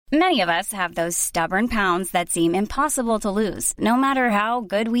Many of us have those stubborn pounds that seem impossible to lose, no matter how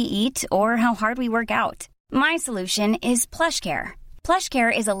good we eat or how hard we work out. My solution is PlushCare.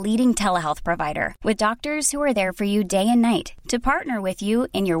 PlushCare is a leading telehealth provider with doctors who are there for you day and night to partner with you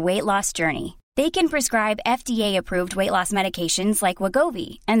in your weight loss journey. They can prescribe FDA-approved weight loss medications like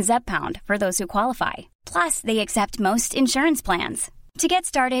Wegovy and Zepbound for those who qualify. Plus, they accept most insurance plans. To get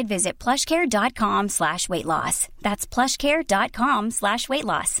started, visit plushcare.com/weightloss. That's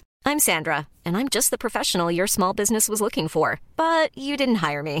plushcare.com/weightloss. I'm Sandra, and I'm just the professional your small business was looking for. But you didn't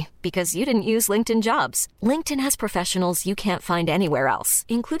hire me because you didn't use LinkedIn Jobs. LinkedIn has professionals you can't find anywhere else,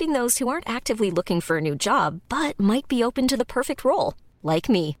 including those who aren't actively looking for a new job, but might be open to the perfect role, like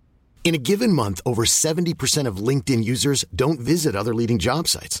me. In a given month, over 70% of LinkedIn users don't visit other leading job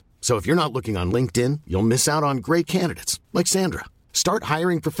sites. So if you're not looking on LinkedIn, you'll miss out on great candidates like Sandra. Start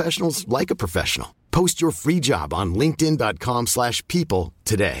hiring professionals like a professional. Post your free job on linkedin.com/people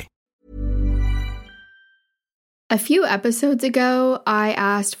today. A few episodes ago, I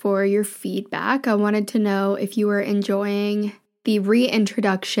asked for your feedback. I wanted to know if you were enjoying the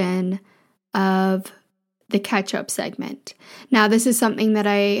reintroduction of the catch-up segment. Now, this is something that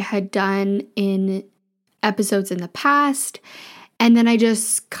I had done in episodes in the past, and then I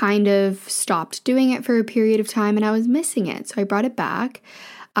just kind of stopped doing it for a period of time, and I was missing it, so I brought it back.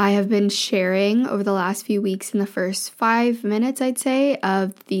 I have been sharing over the last few weeks in the first 5 minutes, I'd say,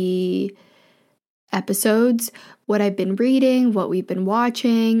 of the episodes, what I've been reading, what we've been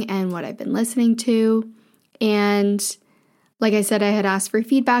watching, and what I've been listening to. And like I said, I had asked for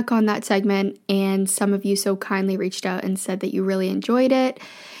feedback on that segment, and some of you so kindly reached out and said that you really enjoyed it.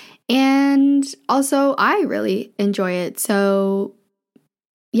 And also, I really enjoy it. So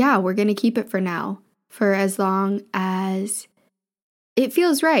yeah, we're going to keep it for now, for as long as it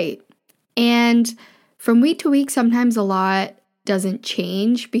feels right. And from week to week, sometimes a lot doesn't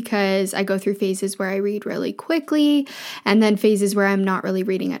change because I go through phases where I read really quickly and then phases where I'm not really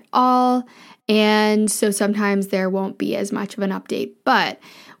reading at all. And so sometimes there won't be as much of an update. But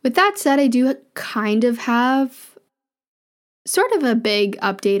with that said, I do kind of have sort of a big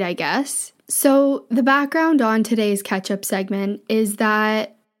update, I guess. So the background on today's catch-up segment is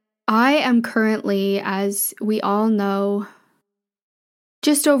that I am currently, as we all know,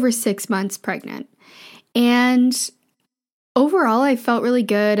 just over 6 months pregnant. And overall, I felt really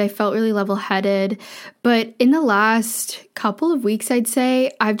good. I felt really level-headed. But in the last couple of weeks, I'd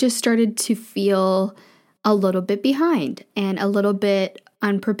say, I've just started to feel a little bit behind and a little bit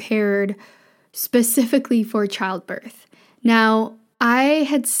unprepared, specifically for childbirth. Now, I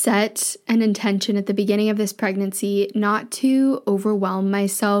had set an intention at the beginning of this pregnancy not to overwhelm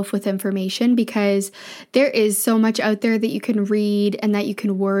myself with information because there is so much out there that you can read and that you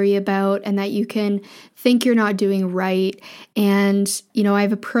can worry about and that you can think you're not doing right. And, you know,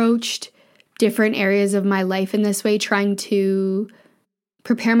 I've approached different areas of my life in this way, trying to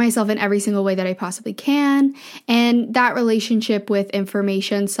prepare myself in every single way that I possibly can. And that relationship with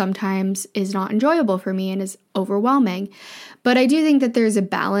information sometimes is not enjoyable for me and is overwhelming. But I do think that there's a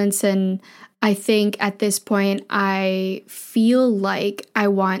balance, and I think at this point I feel like I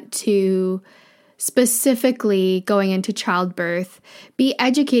want to, specifically going into childbirth, be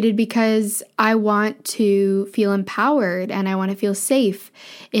educated because I want to feel empowered and I want to feel safe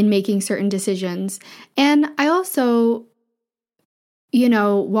in making certain decisions. And I also, you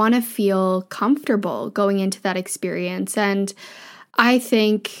know, want to feel comfortable going into that experience. And I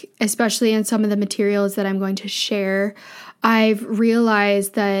think, especially in some of the materials that I'm going to share, I've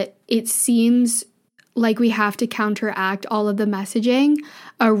realized that it seems like we have to counteract all of the messaging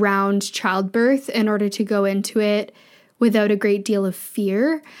around childbirth in order to go into it without a great deal of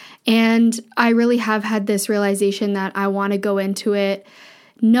fear. And I really have had this realization that I want to go into it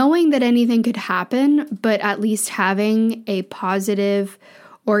knowing that anything could happen, but at least having a positive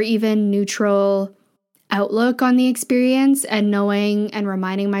or even neutral outlook on the experience and knowing and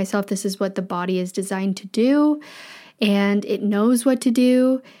reminding myself this is what the body is designed to do and it knows what to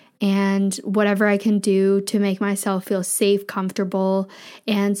do, and whatever I can do to make myself feel safe, comfortable,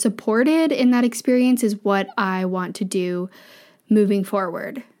 and supported in that experience is what I want to do moving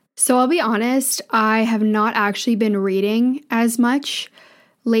forward. So I'll be honest, I have not actually been reading as much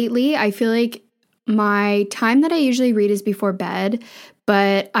lately. I feel like my time that I usually read is before bed,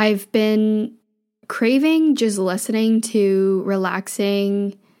 but I've been craving just listening to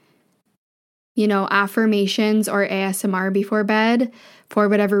relaxing, you know, affirmations or ASMR before bed. For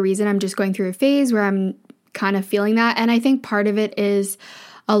whatever reason, I'm just going through a phase where I'm kind of feeling that. And I think part of it is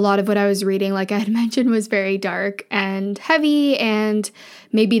a lot of what I was reading, like I had mentioned, was very dark and heavy. And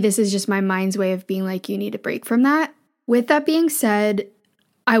maybe this is just my mind's way of being like, you need a break from that. With that being said,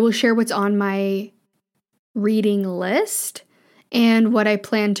 I will share what's on my reading list and what I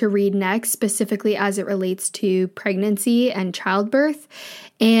plan to read next, specifically as it relates to pregnancy and childbirth.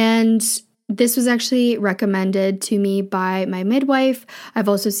 And this was actually recommended to me by my midwife. I've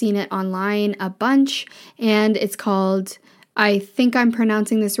also seen it online a bunch, and it's called, I think I'm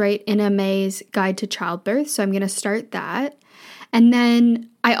pronouncing this right, Ina May's Guide to Childbirth. So I'm going to start that. And then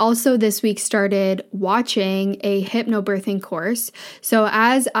I also this week started watching a hypnobirthing course. So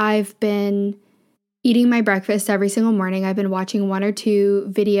as I've been eating my breakfast every single morning, I've been watching 1 or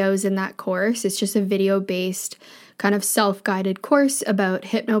 2 videos in that course. It's just a video-based kind of self-guided course about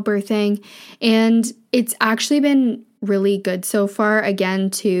hypnobirthing. And it's actually been really good so far, again,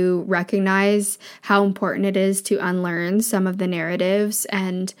 to recognize how important it is to unlearn some of the narratives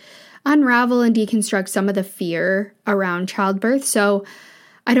and unravel and deconstruct some of the fear around childbirth. So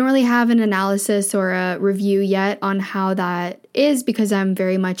I don't really have an analysis or a review yet on how that is because I'm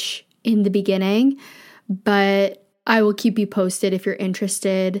very much in the beginning, but I will keep you posted if you're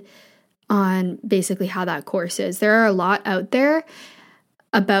interested on basically how that course is. There are a lot out there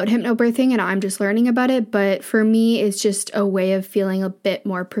about hypnobirthing and I'm just learning about it, but for me, it's just a way of feeling a bit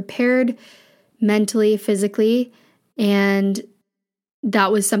more prepared mentally, physically, and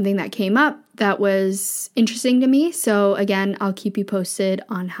that was something that came up that was interesting to me. So again, I'll keep you posted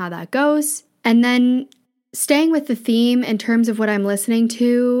on how that goes. And then staying with the theme in terms of what I'm listening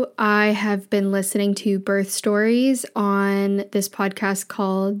to, I have been listening to birth stories on this podcast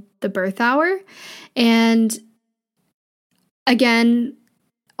called The Birth Hour. And again,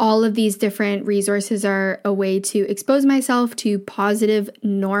 all of these different resources are a way to expose myself to positive,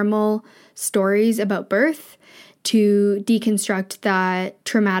 normal stories about birth, to deconstruct that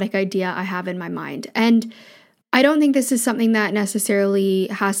traumatic idea I have in my mind. And I don't think this is something that necessarily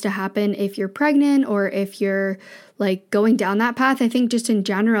has to happen if you're pregnant or if you're like going down that path. I think just in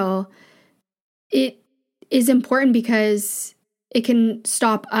general, it is important because it can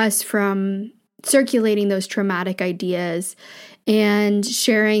stop us from circulating those traumatic ideas and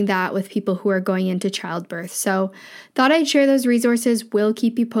sharing that with people who are going into childbirth. So thought I'd share those resources. We'll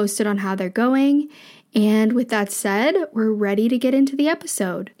keep you posted on how they're going. And with that said, we're ready to get into the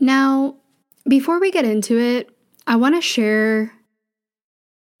episode. Now, before we get into it, I want to share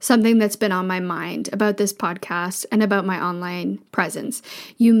something that's been on my mind about this podcast and about my online presence.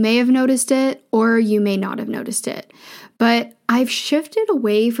 You may have noticed it or you may not have noticed it, but I've shifted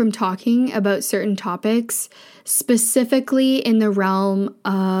away from talking about certain topics, specifically in the realm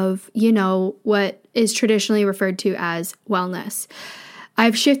of, what is traditionally referred to as wellness.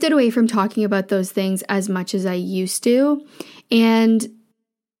 I've shifted away from talking about those things as much as I used to, and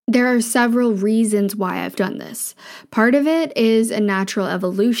there are several reasons why I've done this. Part of it is a natural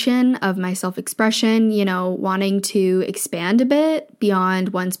evolution of my self-expression, wanting to expand a bit beyond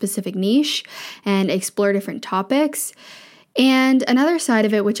one specific niche and explore different topics. And another side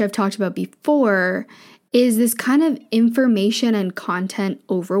of it, which I've talked about before, is this kind of information and content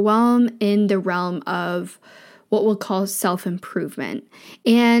overwhelm in the realm of what we'll call self-improvement.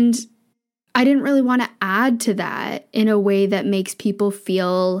 And I didn't really want to add to that in a way that makes people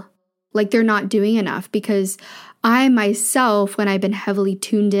feel like they're not doing enough, because I myself, when I've been heavily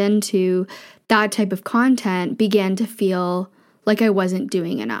tuned into that type of content, began to feel like I wasn't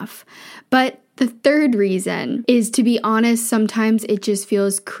doing enough. But the third reason is, to be honest, sometimes it just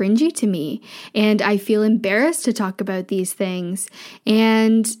feels cringy to me, and I feel embarrassed to talk about these things,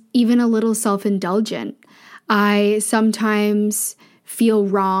 and even a little self-indulgent. I sometimes feel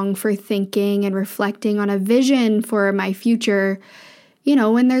wrong for thinking and reflecting on a vision for my future,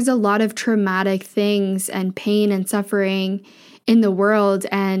 when there's a lot of traumatic things and pain and suffering in the world,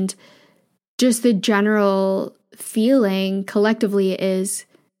 and just the general feeling collectively is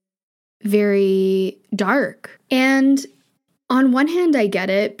very dark. And on one hand, I get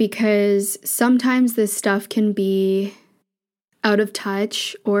it, because sometimes this stuff can be out of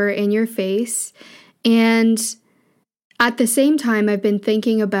touch or in your face. And at the same time, I've been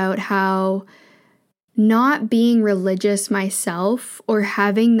thinking about how not being religious myself or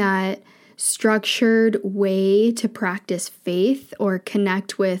having that structured way to practice faith or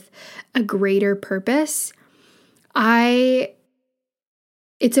connect with a greater purpose,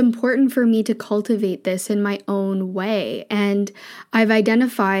 it's important for me to cultivate this in my own way. And I've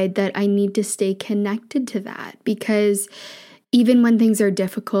identified that I need to stay connected to that, because even when things are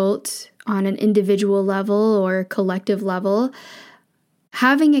difficult on an individual level or collective level,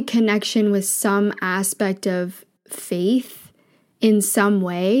 having a connection with some aspect of faith in some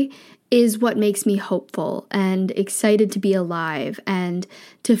way is what makes me hopeful and excited to be alive and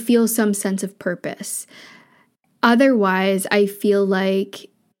to feel some sense of purpose. Otherwise, I feel like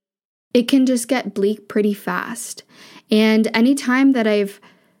it can just get bleak pretty fast. And anytime that I've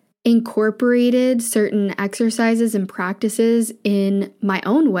incorporated certain exercises and practices in my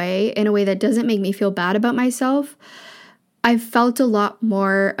own way, in a way that doesn't make me feel bad about myself, I've felt a lot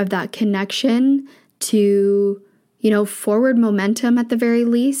more of that connection to, forward momentum at the very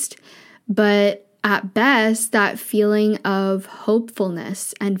least, but at best, that feeling of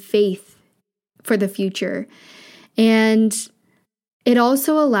hopefulness and faith for the future. And it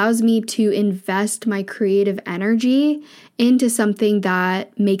also allows me to invest my creative energy into something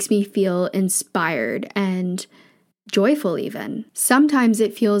that makes me feel inspired and joyful even. Sometimes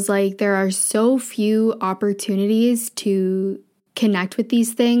it feels like there are so few opportunities to connect with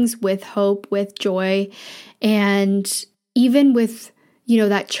these things, with hope, with joy, and even with,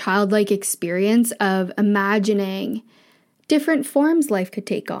 that childlike experience of imagining different forms life could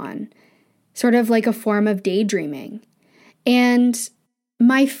take on, sort of like a form of daydreaming. And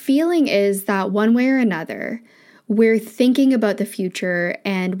my feeling is that one way or another, we're thinking about the future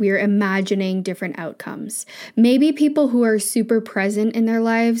and we're imagining different outcomes. Maybe people who are super present in their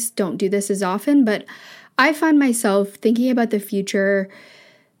lives don't do this as often, but I find myself thinking about the future,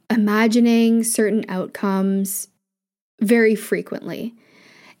 imagining certain outcomes very frequently.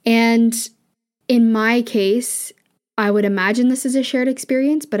 And in my case, I would imagine this is a shared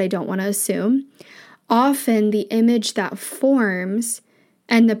experience, but I don't want to assume. Often the image that forms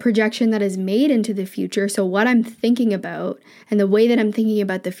and the projection that is made into the future, so what I'm thinking about and the way that I'm thinking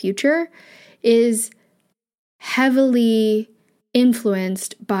about the future, is heavily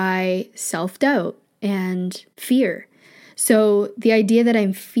influenced by self-doubt and fear. So the idea that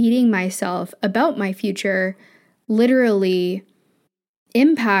I'm feeding myself about my future literally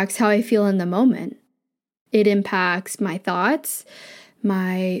impacts how I feel in the moment. It impacts my thoughts,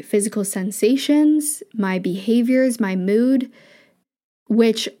 my physical sensations, my behaviors, my mood,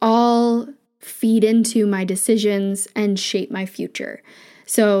 which all feed into my decisions and shape my future.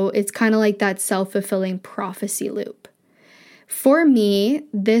 So it's kind of like that self-fulfilling prophecy loop. For me,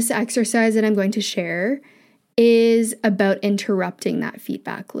 this exercise that I'm going to share is about interrupting that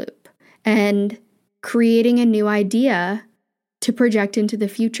feedback loop and creating a new idea to project into the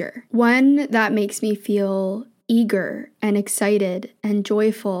future. One that makes me feel eager and excited and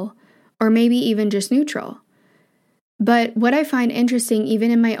joyful, or maybe even just neutral. But what I find interesting, even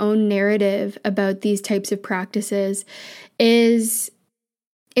in my own narrative about these types of practices, is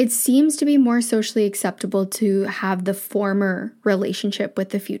it seems to be more socially acceptable to have the former relationship with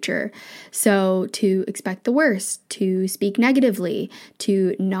the future. So to expect the worst, to speak negatively,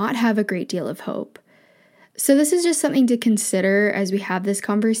 to not have a great deal of hope. So this is just something to consider as we have this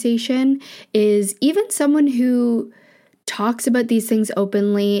conversation, is even someone who talks about these things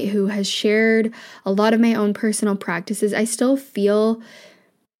openly, who has shared a lot of my own personal practices, I still feel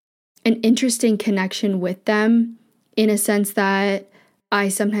an interesting connection with them in a sense that I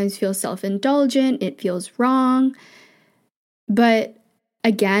sometimes feel self-indulgent, it feels wrong. But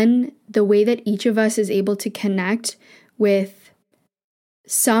again, the way that each of us is able to connect with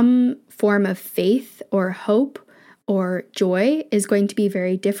some form of faith or hope or joy is going to be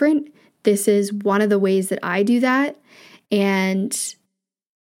very different. This is one of the ways that I do that. And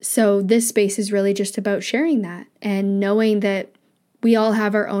so this space is really just about sharing that and knowing that we all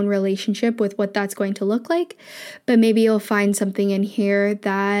have our own relationship with what that's going to look like, but maybe you'll find something in here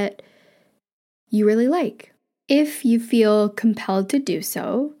that you really like. If you feel compelled to do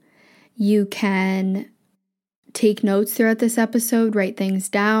so, you can take notes throughout this episode, write things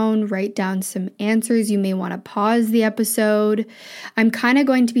down, write down some answers. You may want to pause the episode. I'm kind of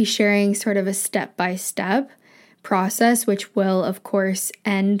going to be sharing sort of a step-by-step process, which will, of course,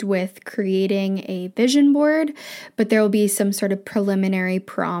 end with creating a vision board, but there will be some sort of preliminary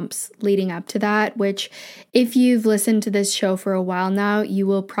prompts leading up to that, which if you've listened to this show for a while now, you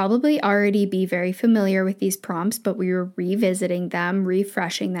will probably already be very familiar with these prompts, but we were revisiting them,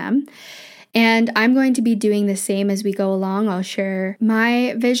 refreshing them. And I'm going to be doing the same as we go along. I'll share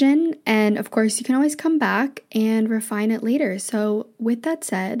my vision, and of course, you can always come back and refine it later. So with that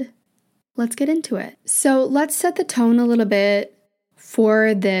said, let's get into it. So let's set the tone a little bit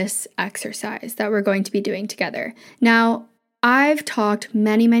for this exercise that we're going to be doing together. Now, I've talked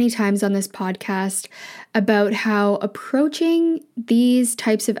many times on this podcast about how approaching these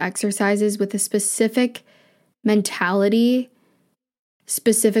types of exercises with a specific mentality,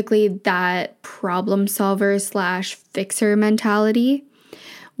 specifically that problem solver / fixer mentality,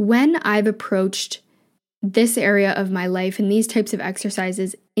 when I've approached this area of my life and these types of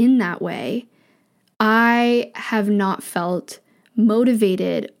exercises in that way, I have not felt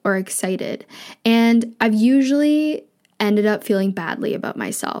motivated or excited. And I've usually ended up feeling badly about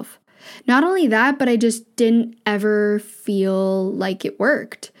myself. Not only that, but I just didn't ever feel like it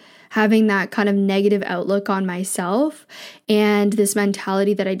worked. Having that kind of negative outlook on myself and this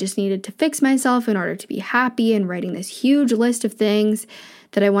mentality that I just needed to fix myself in order to be happy, and writing this huge list of things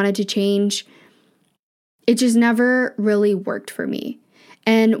that I wanted to change, it just never really worked for me.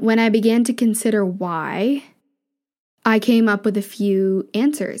 And when I began to consider why, I came up with a few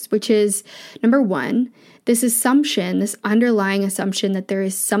answers, which is, number one, this assumption, this underlying assumption that there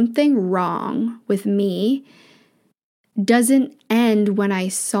is something wrong with me doesn't end when I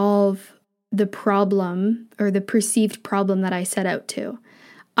solve the problem or the perceived problem that I set out to.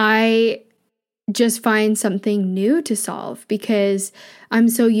 I just find something new to solve because I'm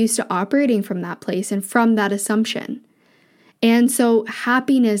so used to operating from that place and from that assumption. And so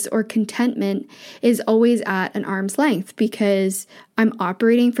happiness or contentment is always at an arm's length because I'm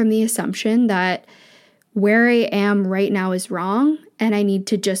operating from the assumption that where I am right now is wrong and I need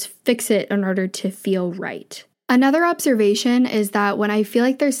to just fix it in order to feel right. Another observation is that when I feel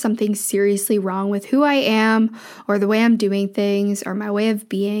like there's something seriously wrong with who I am or the way I'm doing things or my way of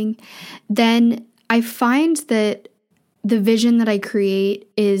being, then I find that the vision that I create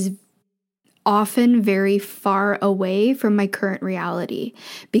is often very far away from my current reality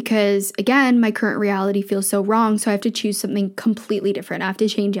because, again, my current reality feels so wrong, so I have to choose something completely different. I have to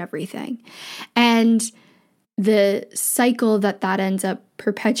change everything. And the cycle that ends up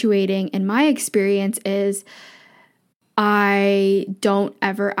perpetuating in my experience is I don't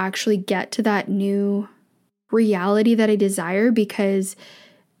ever actually get to that new reality that I desire because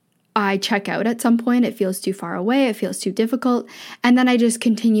I check out at some point. It feels too far away. It feels too difficult. And then I just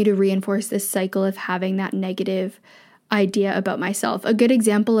continue to reinforce this cycle of having that negative idea about myself. A good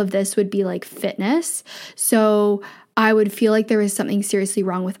example of this would be like fitness. So I would feel like there was something seriously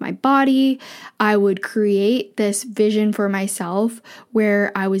wrong with my body. I would create this vision for myself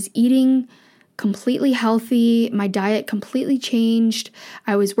where I was eating completely healthy, my diet completely changed,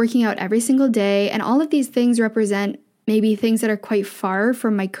 I was working out every single day, and all of these things represent maybe things that are quite far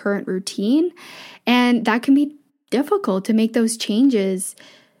from my current routine, and that can be difficult to make those changes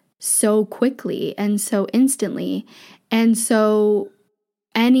so quickly and so instantly. And so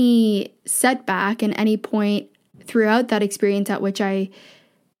any setback and any point throughout that experience at which I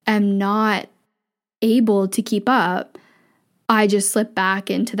am not able to keep up, I just slip back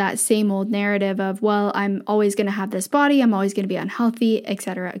into that same old narrative of, well, I'm always going to have this body, I'm always going to be unhealthy,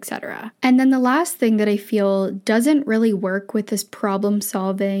 etc., etc. And then the last thing that I feel doesn't really work with this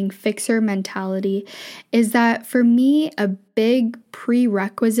problem-solving fixer mentality is that for me, a big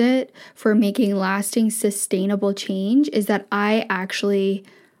prerequisite for making lasting, sustainable change is that I actually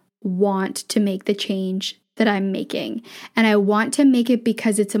want to make the change that I'm making. And I want to make it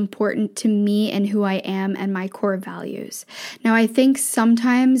because it's important to me and who I am and my core values. Now, I think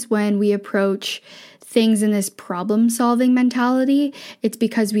sometimes when we approach things in this problem-solving mentality, it's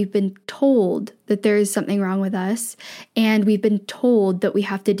because we've been told that there is something wrong with us, and we've been told that we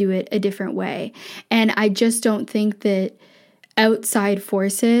have to do it a different way. And I just don't think that outside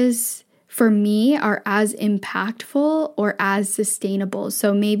forces for me are as impactful or as sustainable.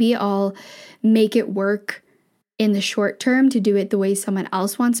 So maybe I'll make it work in the short term to do it the way someone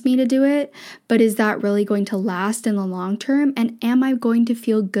else wants me to do it, but is that really going to last in the long term? And am I going to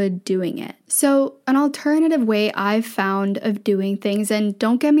feel good doing it? So an alternative way I've found of doing things, and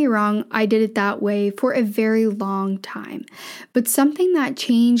don't get me wrong, I did it that way for a very long time, but something that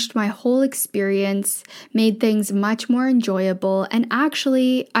changed my whole experience, made things much more enjoyable, and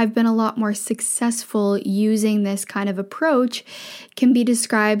actually I've been a lot more successful using this kind of approach, can be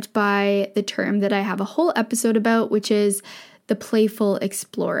described by the term that I have a whole episode about, which is the playful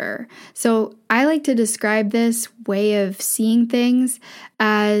explorer. So I like to describe this way of seeing things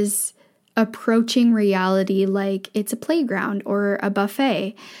as approaching reality like it's a playground or a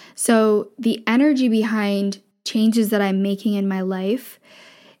buffet. So the energy behind changes that I'm making in my life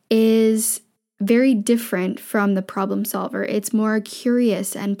is very different from the problem solver. It's more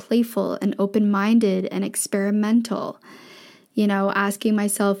curious and playful and open-minded and experimental. You know, asking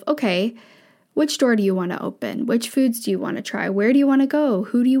myself, okay, which door do you want to open? Which foods do you want to try? Where do you want to go?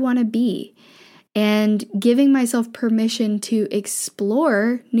 Who do you want to be? And giving myself permission to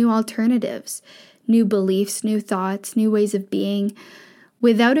explore new alternatives, new beliefs, new thoughts, new ways of being,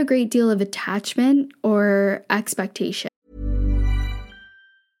 without a great deal of attachment or expectation.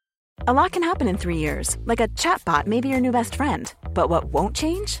 A lot can happen in 3 years, like a chatbot may be your new best friend. But what won't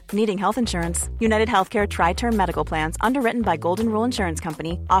change? Needing health insurance. United Healthcare Tri-Term Medical Plans, underwritten by Golden Rule Insurance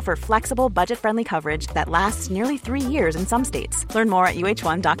Company, offer flexible, budget-friendly coverage that lasts nearly 3 years in some states. Learn more at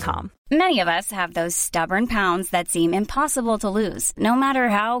uh1.com. Many of us have those stubborn pounds that seem impossible to lose, no matter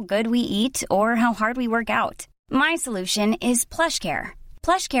how good we eat or how hard we work out. My solution is PlushCare.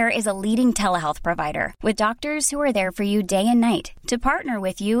 PlushCare is a leading telehealth provider with doctors who are there for you day and night to partner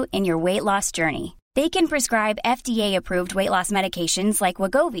with you in your weight loss journey. They can prescribe FDA-approved weight loss medications like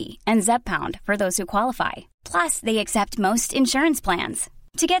Wegovy and Zepbound for those who qualify. Plus, they accept most insurance plans.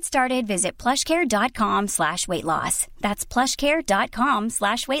 To get started, visit plushcare.com/weightloss. That's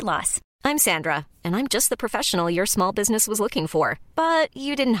plushcare.com/weightloss. I'm Sandra, and I'm just the professional your small business was looking for. But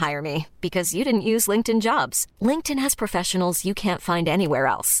you didn't hire me because you didn't use LinkedIn Jobs. LinkedIn has professionals you can't find anywhere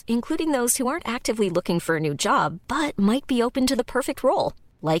else, including those who aren't actively looking for a new job, but might be open to the perfect role,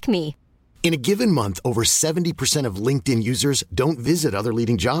 like me. In a given month, over 70% of LinkedIn users don't visit other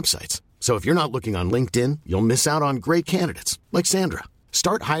leading job sites. So if you're not looking on LinkedIn, you'll miss out on great candidates like Sandra.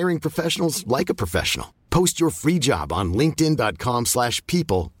 Start hiring professionals like a professional. Post your free job on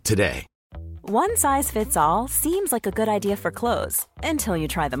linkedin.com/people today. One size fits all seems like a good idea for clothes until you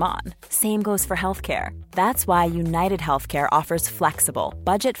try them on. Same goes for healthcare. That's why United Healthcare offers flexible,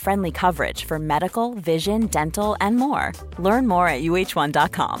 budget-friendly coverage for medical, vision, dental, and more. Learn more at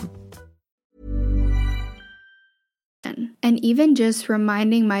uh1.com. And even just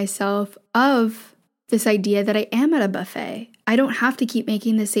reminding myself of this idea that I am at a buffet. I don't have to keep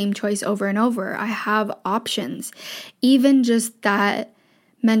making the same choice over and over. I have options. Even just that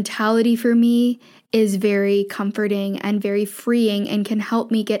mentality for me is very comforting and very freeing and can help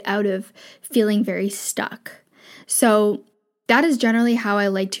me get out of feeling very stuck. So that is generally how I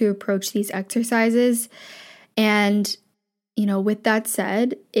like to approach these exercises. And, with that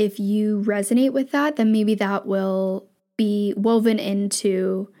said, if you resonate with that, then maybe that will be woven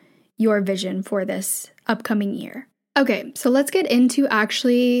into your vision for this upcoming year. Okay, so let's get into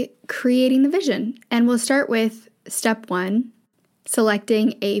actually creating the vision. And we'll start with step 1,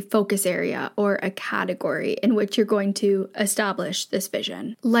 selecting a focus area or a category in which you're going to establish this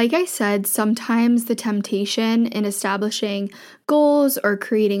vision. Like I said, sometimes the temptation in establishing goals or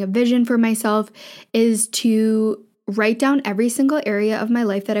creating a vision for myself is to write down every single area of my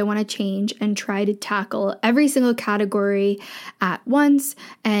life that I want to change and try to tackle every single category at once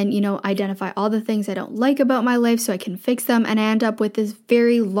and, identify all the things I don't like about my life so I can fix them, and I end up with this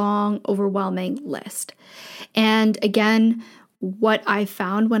very long, overwhelming list. And again, what I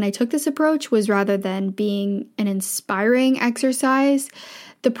found when I took this approach was, rather than being an inspiring exercise,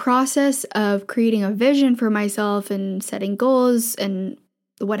 the process of creating a vision for myself and setting goals and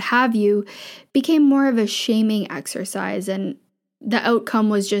what have you became more of a shaming exercise, and the outcome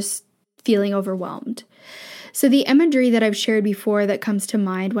was just feeling overwhelmed. So the imagery that I've shared before that comes to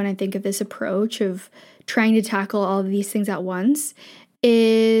mind when I think of this approach of trying to tackle all of these things at once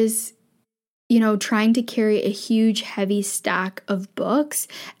is, trying to carry a huge, heavy stack of books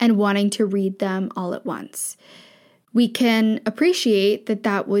and wanting to read them all at once. We can appreciate that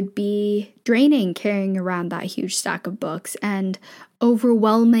that would be draining, carrying around that huge stack of books, and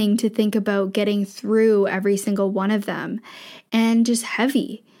overwhelming to think about getting through every single one of them, and just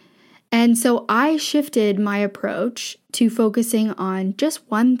heavy. And so I shifted my approach to focusing on just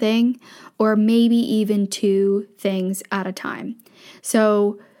one thing, or maybe even 2 things at a time.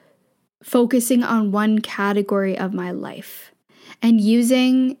 So focusing on one category of my life, and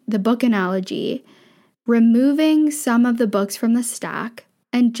using the book analogy, removing some of the books from the stack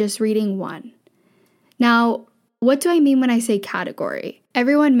and just reading one. Now, what do I mean when I say category?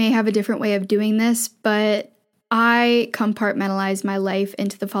 Everyone may have a different way of doing this, but I compartmentalize my life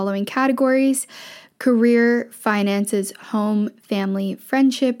into the following categories: career, finances, home, family,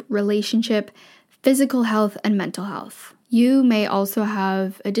 friendship, relationship, physical health, and mental health. You may also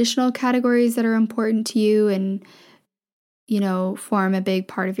have additional categories that are important to you and form a big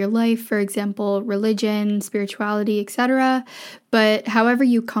part of your life, for example, religion, spirituality, etc. But however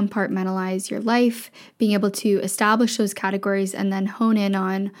you compartmentalize your life, being able to establish those categories and then hone in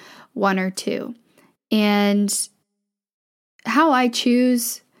on 1 or 2. And how I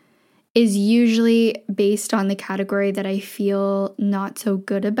choose is usually based on the category that I feel not so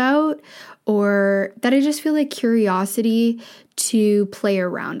good about, or that I just feel like curiosity to play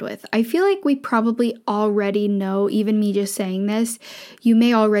around with. I feel like we probably already know, even me just saying this, you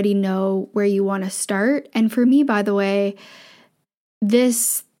may already know where you want to start. And for me, by the way,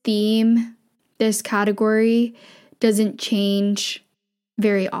 this theme, this category doesn't change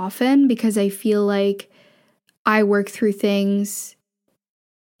very often, because I feel like I work through things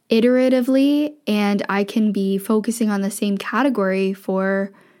iteratively, and I can be focusing on the same category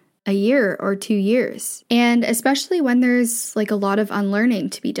for a year or 2 years. And especially when there's like a lot of unlearning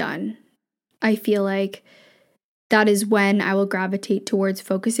to be done, I feel like that is when I will gravitate towards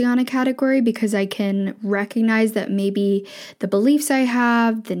focusing on a category, because I can recognize that maybe the beliefs I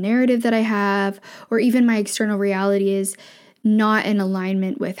have, the narrative that I have, or even my external reality is not in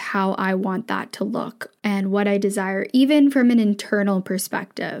alignment with how I want that to look and what I desire, even from an internal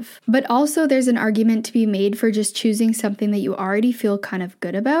perspective. But also there's an argument to be made for just choosing something that you already feel kind of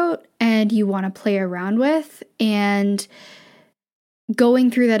good about and you want to play around with, and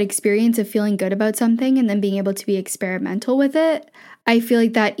going through that experience of feeling good about something and then being able to be experimental with it. I feel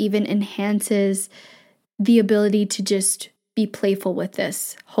like that even enhances the ability to just be playful with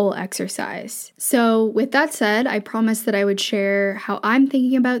this whole exercise. So with that said, I promised that I would share how I'm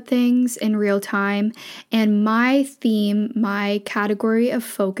thinking about things in real time. And my theme, my category of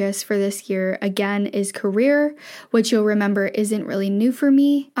focus for this year, again, is career, which you'll remember isn't really new for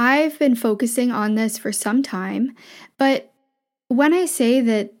me. I've been focusing on this for some time, but when I say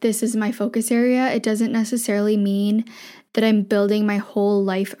that this is my focus area, it doesn't necessarily mean that I'm building my whole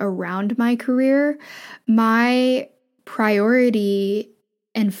life around my career. My priority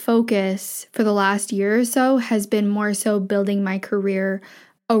and focus for the last year or so has been more so building my career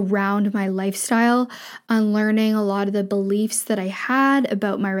around my lifestyle, unlearning a lot of the beliefs that I had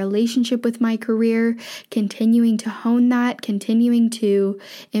about my relationship with my career, continuing to hone that, continuing to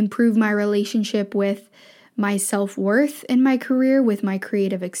improve my relationship with my self-worth in my career, with my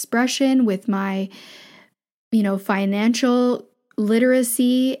creative expression, with my, financial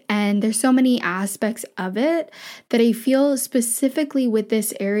literacy. And there's so many aspects of it that I feel specifically with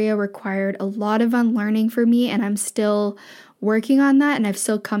this area required a lot of unlearning for me. And I'm still working on that, and I've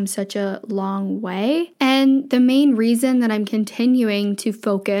still come such a long way. And the main reason that I'm continuing to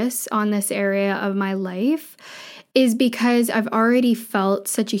focus on this area of my life is because I've already felt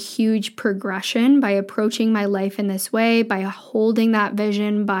such a huge progression by approaching my life in this way, by holding that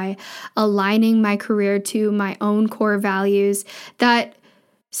vision, by aligning my career to my own core values, that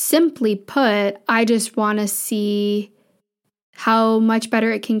simply put, I just want to see how much better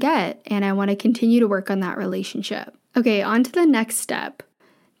it can get, and I want to continue to work on that relationship. Okay, on to the next step.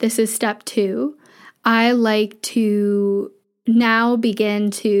 This is step 2. I like to now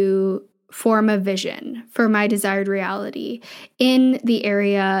begin to form a vision for my desired reality in the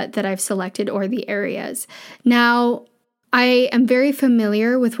area that I've selected, or the areas. Now, I am very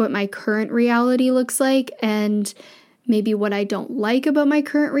familiar with what my current reality looks like and maybe what I don't like about my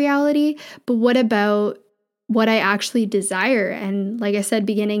current reality, but what about what I actually desire? And like I said,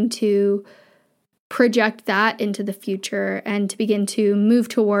 beginning to project that into the future and to begin to move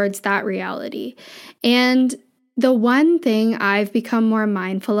towards that reality. And the one thing I've become more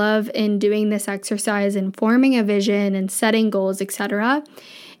mindful of in doing this exercise and forming a vision and setting goals, etc.,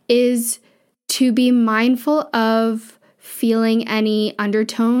 is to be mindful of feeling any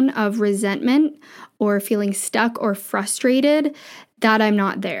undertone of resentment or feeling stuck or frustrated that I'm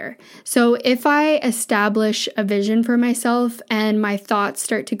not there. So if I establish a vision for myself and my thoughts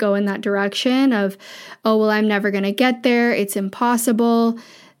start to go in that direction of, oh, well, I'm never going to get there, it's impossible,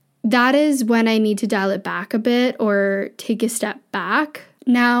 that is when I need to dial it back a bit or take a step back.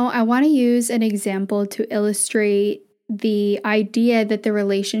 Now, I want to use an example to illustrate the idea that the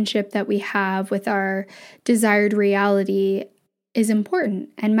relationship that we have with our desired reality is important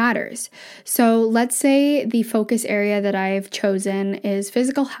and matters. So let's say the focus area that I've chosen is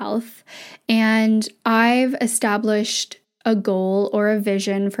physical health, and I've established a goal or a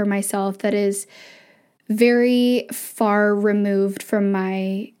vision for myself that is very far removed from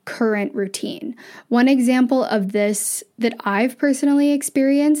my current routine. One example of this that I've personally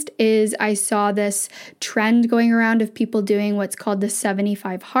experienced is I saw this trend going around of people doing what's called the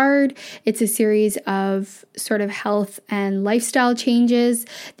 75 Hard. It's a series of sort of health and lifestyle changes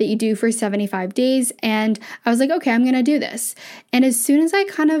that you do for 75 days. And I was like, okay, I'm going to do this. And as soon as I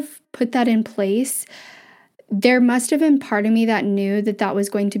kind of put that in place, there must have been part of me that knew that that was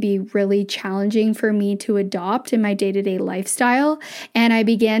going to be really challenging for me to adopt in my day-to-day lifestyle. And I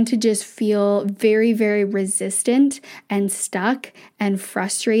began to just feel very, very resistant and stuck and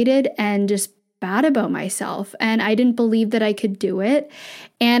frustrated and just bad about myself. And I didn't believe that I could do it.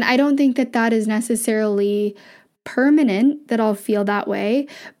 And I don't think that that is necessarily permanent, that I'll feel that way.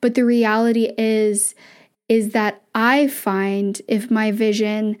 But the reality is that I find if my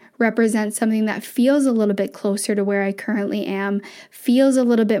vision represents something that feels a little bit closer to where I currently am, feels a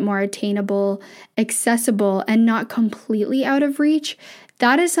little bit more attainable, accessible, and not completely out of reach,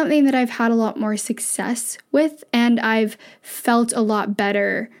 that is something that I've had a lot more success with, and I've felt a lot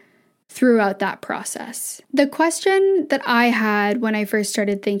better throughout that process. The question that I had when I first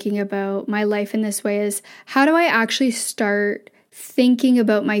started thinking about my life in this way is, how do I actually start thinking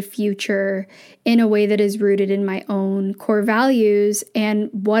about my future in a way that is rooted in my own core values? And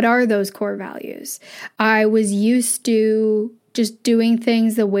what are those core values? I was used to just doing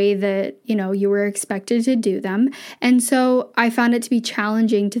things the way that, you were expected to do them. And so I found it to be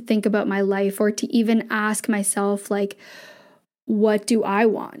challenging to think about my life, or to even ask myself, like, what do I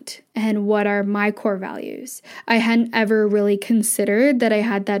want? And what are my core values? I hadn't ever really considered that I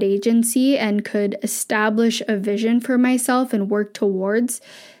had that agency and could establish a vision for myself and work towards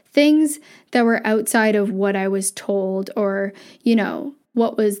things that were outside of what I was told, or,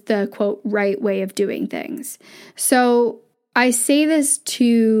 what was the quote right way of doing things. So I say this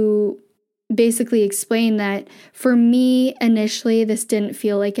to basically explain that for me, initially, this didn't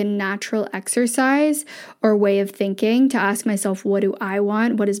feel like a natural exercise or way of thinking to ask myself, what do I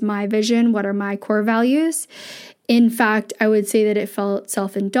want? What is my vision? What are my core values? In fact, I would say that it felt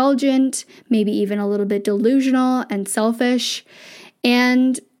self-indulgent, maybe even a little bit delusional and selfish.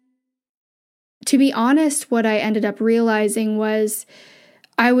 And to be honest, what I ended up realizing was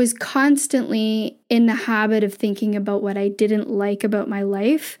I was constantly in the habit of thinking about what I didn't like about my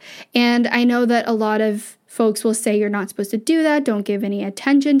life. And I know that a lot of folks will say you're not supposed to do that. Don't give any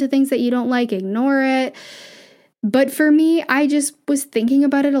attention to things that you don't like. Ignore it. But for me, I just was thinking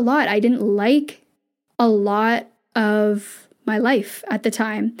about it a lot. I didn't like a lot of my life at the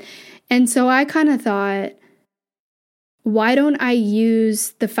time. And so I kind of thought, why don't I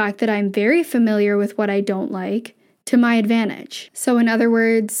use the fact that I'm very familiar with what I don't like to my advantage? So in other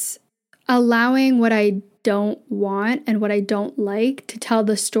words, allowing what I don't want and what I don't like to tell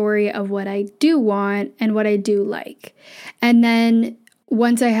the story of what I do want and what I do like. And then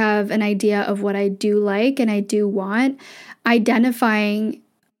once I have an idea of what I do like and I do want, identifying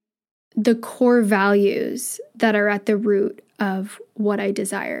the core values that are at the root of what I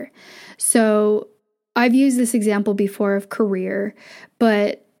desire. So I've used this example before of career,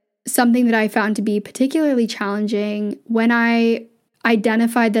 but something that I found to be particularly challenging when I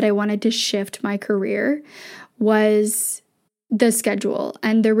identified that I wanted to shift my career was the schedule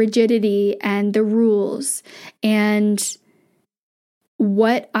and the rigidity and the rules. And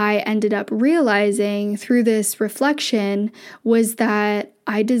what I ended up realizing through this reflection was that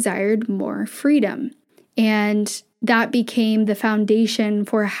I desired more freedom. And that became the foundation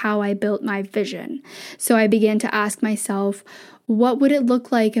for how I built my vision. So I began to ask myself, what would it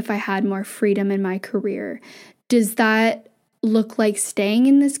look like if I had more freedom in my career? Does that look like staying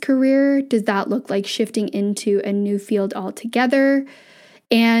in this career? Does that look like shifting into a new field altogether?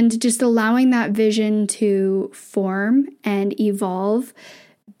 And just allowing that vision to form and evolve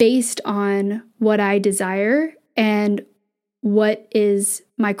based on what I desire and what is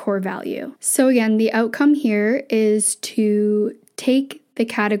my core value. So again, the outcome here is to take the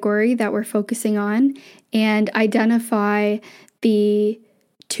category that we're focusing on and identify the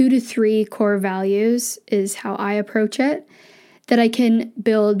 2 to 3 core values, is how I approach it, that I can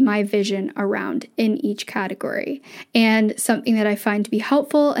build my vision around in each category. And something that I find to be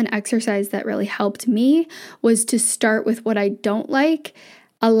helpful, an exercise that really helped me, was to start with what I don't like,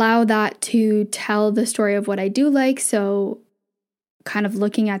 allow that to tell the story of what I do like. So kind of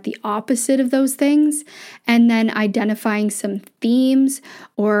looking at the opposite of those things, and then identifying some themes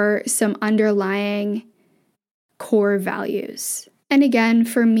or some underlying core values. And again,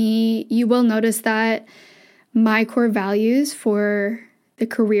 for me, you will notice that my core values for the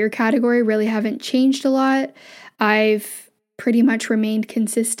career category really haven't changed a lot. I've pretty much remained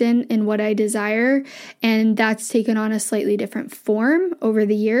consistent in what I desire, and that's taken on a slightly different form over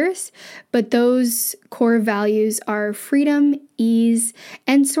the years. But those core values are freedom, ease,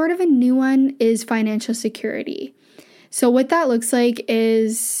 and sort of a new one is financial security. So what that looks like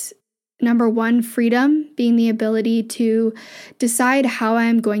is, number one, freedom, being the ability to decide how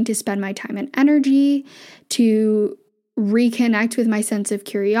I'm going to spend my time and energy, to reconnect with my sense of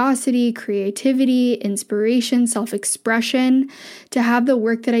curiosity, creativity, inspiration, self-expression, to have the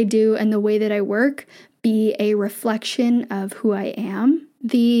work that I do and the way that I work be a reflection of who I am.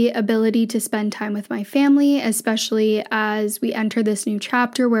 The ability to spend time with my family, especially as we enter this new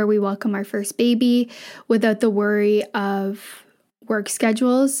chapter where we welcome our first baby without the worry of work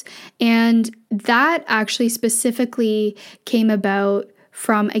schedules. And that actually specifically came about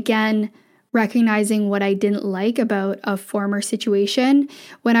from, again, recognizing what I didn't like about a former situation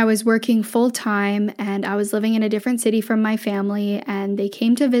when I was working full-time and I was living in a different city from my family, and they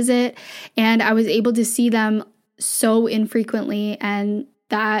came to visit and I was able to see them so infrequently, and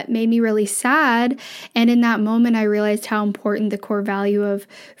that made me really sad. And in that moment, I realized how important the core value of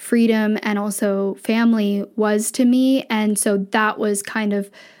freedom and also family was to me. And so that was kind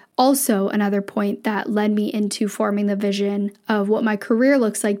of also another point that led me into forming the vision of what my career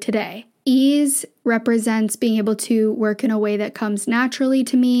looks like today. Ease represents being able to work in a way that comes naturally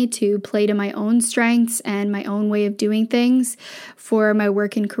to me, to play to my own strengths and my own way of doing things, for my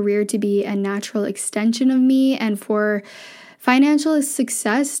work and career to be a natural extension of me, and for financial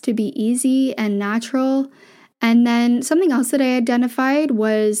success to be easy and natural. And then something else that I identified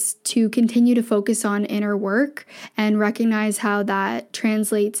was to continue to focus on inner work and recognize how that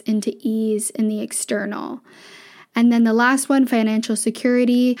translates into ease in the external. And then the last one, financial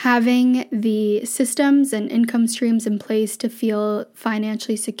security, having the systems and income streams in place to feel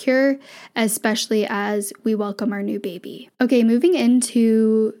financially secure, especially as we welcome our new baby. Okay, moving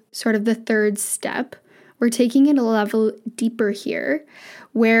into sort of the third step, we're taking it a level deeper here,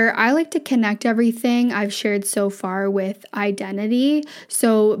 where I like to connect everything I've shared so far with identity.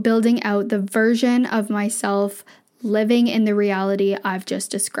 So building out the version of myself living in the reality I've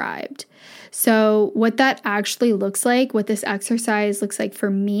just described. So what that actually looks like, what this exercise looks like for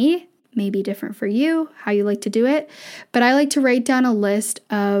me, may be different for you, how you like to do it. But I like to write down a list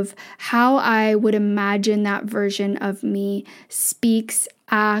of how I would imagine that version of me speaks,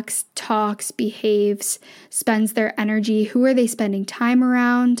 acts, talks, behaves, spends their energy. Who are they spending time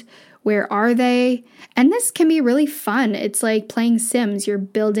around? Where are they? And this can be really fun. It's like playing Sims. You're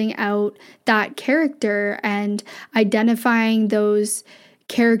building out that character and identifying those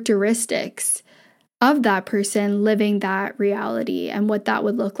characteristics of that person living that reality and what that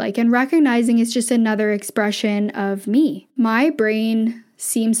would look like, and recognizing it's just another expression of me. My brain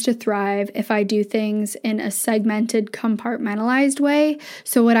seems to thrive if I do things in a segmented, compartmentalized way.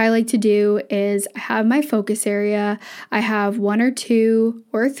 So what I like to do is I have my focus area. I have 1 or 2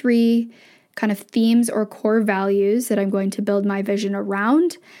 or 3 kind of themes or core values that I'm going to build my vision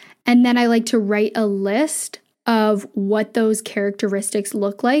around. And then I like to write a list of what those characteristics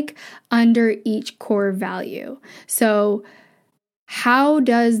look like under each core value. So how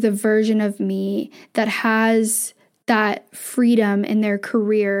does the version of me that has that freedom in their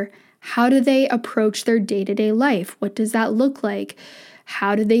career, how do they approach their day-to-day life? What does that look like?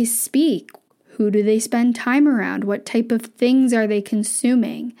 How do they speak? Who do they spend time around? What type of things are they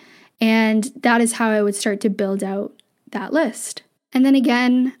consuming? And that is how I would start to build out that list. And then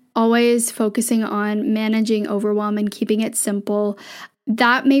again, always focusing on managing overwhelm and keeping it simple.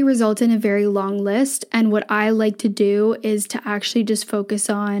 That may result in a very long list. And what I like to do is to actually just focus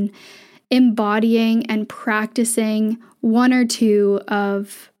on embodying and practicing 1 or 2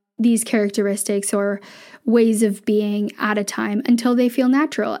 of these characteristics or ways of being at a time until they feel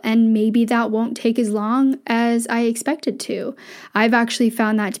natural. And maybe that won't take as long as I expected to. I've actually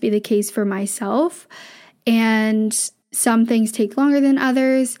found that to be the case for myself. And some things take longer than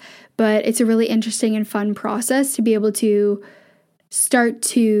others, but it's a really interesting and fun process to be able to start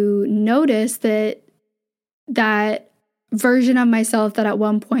to notice that version of myself that at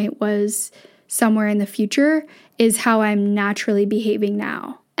one point was somewhere in the future is how I'm naturally behaving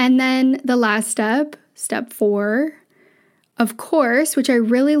now. And then the last step, step 4, of course, which I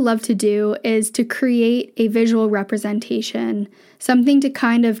really love to do, is to create a visual representation, something to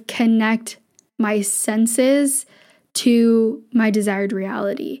kind of connect my senses to my desired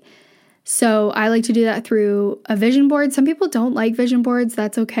reality. So I like to do that through a vision board. Some people don't like vision boards.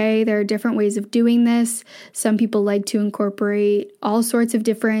 That's okay. There are different ways of doing this. Some people like to incorporate all sorts of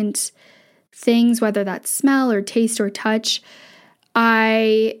different things, whether that's smell or taste or touch.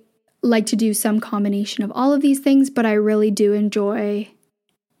 I like to do some combination of all of these things, but I really do enjoy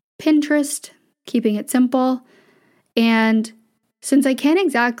Pinterest, keeping it simple. And since I can't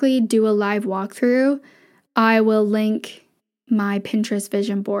exactly do a live walkthrough, I will link my Pinterest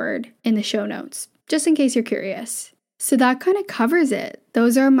vision board in the show notes, just in case you're curious. So that kind of covers it.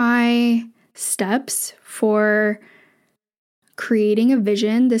 Those are my steps for creating a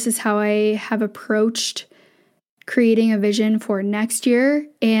vision. This is how I have approached creating a vision for next year,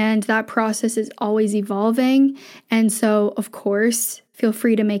 and that process is always evolving. And so, of course, feel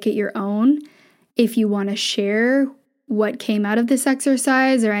free to make it your own. If you want to share what came out of this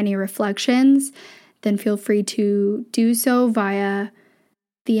exercise or any reflections, then feel free to do so via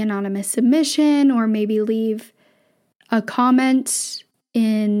the anonymous submission, or maybe leave a comment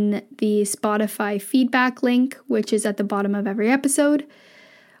in the Spotify feedback link, which is at the bottom of every episode,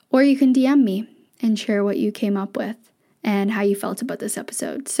 or you can DM me and share what you came up with and how you felt about this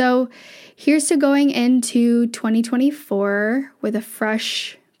episode. So here's to going into 2024 with a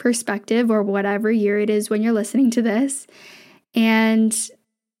fresh perspective, or whatever year it is when you're listening to this, and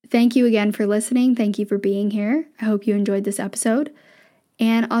Thank you again for listening. Thank you for being here. I hope you enjoyed this episode,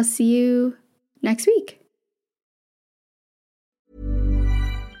 and I'll see you next week.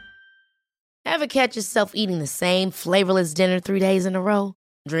 Ever catch yourself eating the same flavorless dinner 3 days in a row?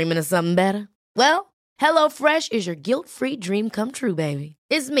 Dreaming of something better? Well, HelloFresh is your guilt-free dream come true, baby.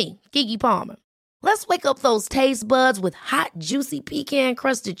 It's me, Keke Palmer. Let's wake up those taste buds with hot, juicy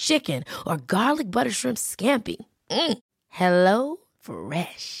pecan-crusted chicken or garlic butter shrimp scampi. Hello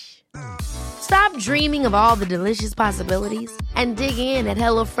Fresh. Stop dreaming of all the delicious possibilities and dig in at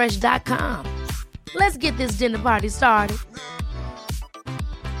HelloFresh.com. Let's get this dinner party started.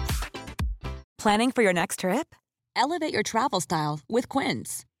 Planning for your next trip? Elevate your travel style with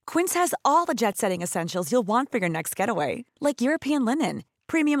Quince. Quince has all the jet-setting essentials you'll want for your next getaway, like European linen,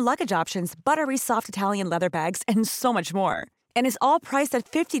 premium luggage options, buttery soft Italian leather bags, and so much more. And is all priced at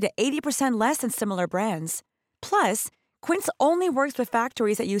 50 to 80% less than similar brands. Plus, Quince only works with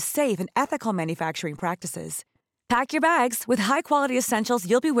factories that use safe and ethical manufacturing practices. Pack your bags with high-quality essentials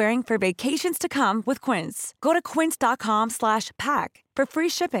you'll be wearing for vacations to come with Quince. Go to quince.com/pack for free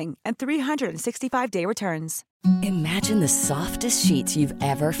shipping and 365-day returns. Imagine the softest sheets you've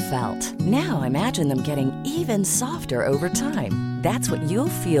ever felt. Now imagine them getting even softer over time. That's what you'll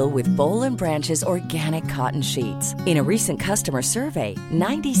feel with Boll & Branch's organic cotton sheets. In a recent customer survey,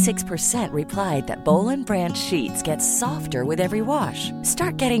 96% replied that Boll & Branch sheets get softer with every wash.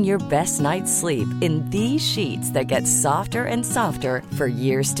 Start getting your best night's sleep in these sheets that get softer and softer for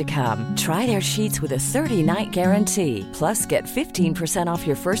years to come. Try their sheets with a 30-night guarantee. Plus, get 15% off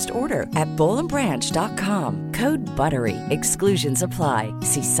your first order at bollandbranch.com. Code BUTTERY. Exclusions apply.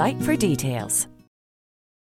 See site for details.